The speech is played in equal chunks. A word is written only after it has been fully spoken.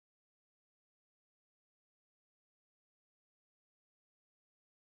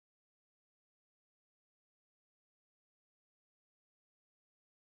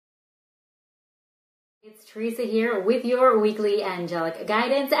It's Teresa here with your weekly angelic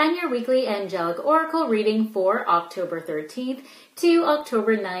guidance and your weekly angelic oracle reading for October 13th to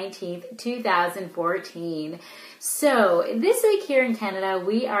October 19th, 2014. So this week here in Canada,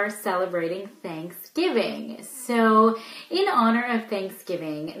 we are celebrating Thanksgiving. So in honor of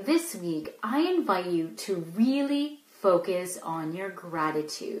Thanksgiving, this week, I invite you to really focus on your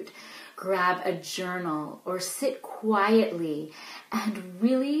gratitude. Grab a journal or sit quietly and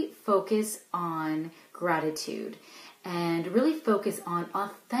really focus on gratitude and really focus on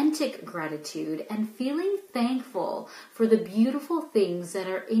authentic gratitude and feeling thankful for the beautiful things that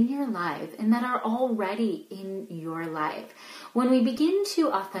are in your life and that are already in your life. When we begin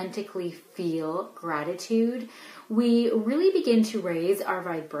to authentically feel gratitude, we really begin to raise our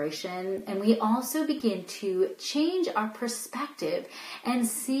vibration, and we also begin to change our perspective and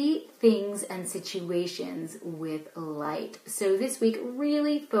see things and situations with light. So this week,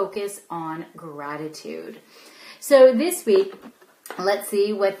 really focus on gratitude. So this week, let's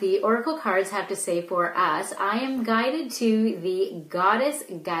see what the oracle cards have to say for us. I am guided to the Goddess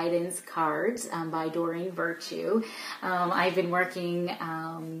Guidance cards by Doreen Virtue. I've been working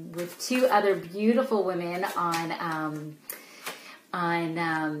with two other beautiful women on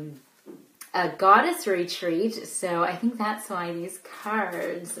a goddess retreat. So I think that's why these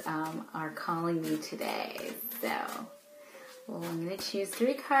cards are calling me today. So I'm going to choose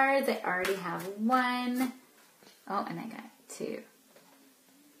 3 cards. I already have 1. Oh, and I got 2.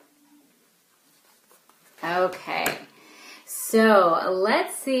 Okay, so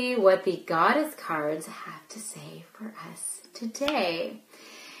let's see what the goddess cards have to say for us today.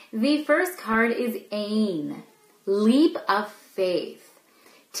 The first card is Ain, leap of faith.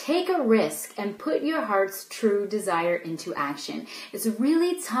 Take a risk and put your heart's true desire into action. It's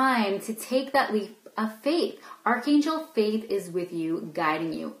really time to take that leap of faith. Archangel Faith is with you,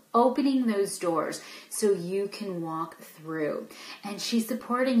 guiding you, opening those doors so you can walk through. And she's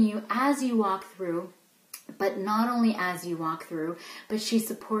supporting you as you walk through. But not only as you walk through, but she's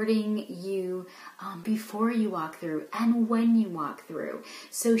supporting you before you walk through and when you walk through.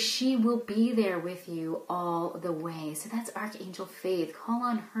 So she will be there with you all the way. So that's Archangel Faith. Call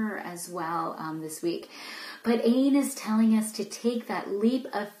on her as well this week. But Ain is telling us to take that leap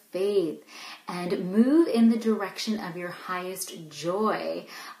of faith and move in the direction of your highest joy,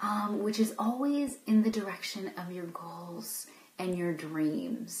 which is always in the direction of your goals and your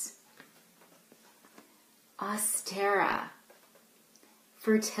dreams. Austera,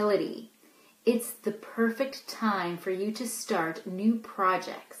 fertility. It's the perfect time for you to start new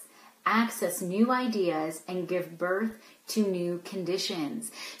projects, access new ideas, and give birth to new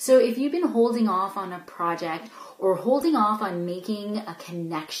conditions. So if you've been holding off on a project or holding off on making a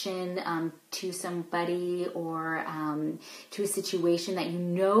connection to somebody or to a situation that you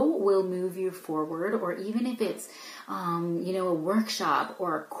know will move you forward, or even if it's a workshop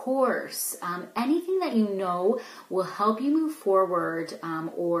or a course, anything that you know will help you move forward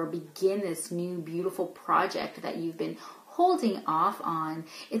or begin this new beautiful project that you've been holding off on,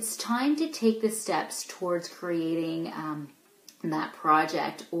 it's time to take the steps towards creating that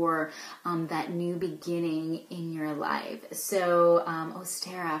project or that new beginning in your life. So,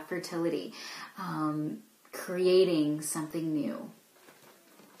 Austera, fertility, creating something new.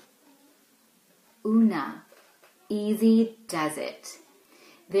 Una, easy does it.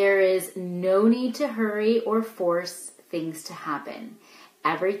 There is no need to hurry or force things to happen.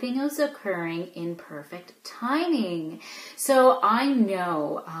 Everything is occurring in perfect timing. So I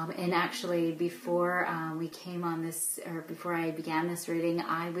know, and actually before we came on this, or before I began this reading,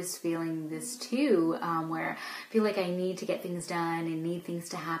 I was feeling this too, where I feel like I need to get things done and need things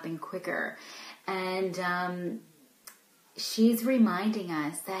to happen quicker. And she's reminding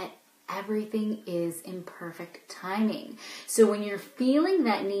us that everything is in perfect timing. So when you're feeling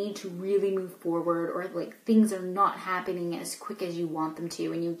that need to really move forward, or like things are not happening as quick as you want them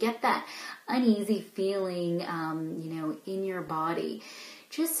to, and you get that uneasy feeling, in your body,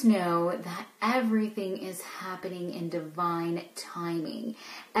 just know that everything is happening in divine timing.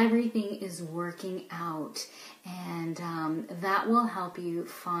 Everything is working out, and that will help you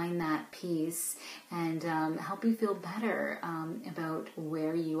find that peace and help you feel better about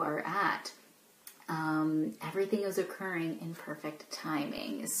where you are at. Everything is occurring in perfect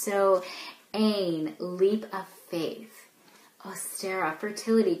timing. So, Ain, leap of faith. Austera,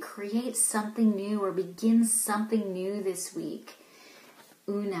 fertility, create something new or begin something new this week.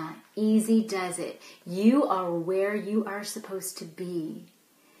 Una, easy does it. You are where you are supposed to be.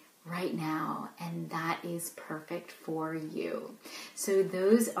 right now, and that is perfect for you. So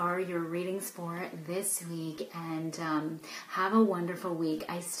those are your readings for this week, and have a wonderful week.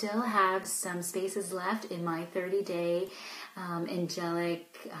 I still have some spaces left in my 30-day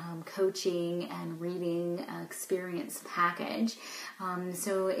angelic coaching and reading experience package.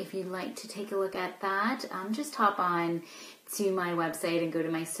 So if you'd like to take a look at that, just hop on to my website and go to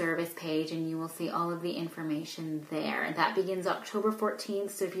my service page, and you will see all of the information there. That begins October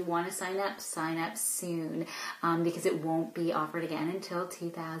 14th, so if you want to sign up soon, because it won't be offered again until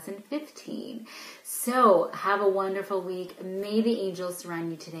 2015. So have a wonderful week. May the angels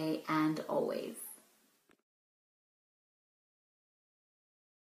surround you today and always.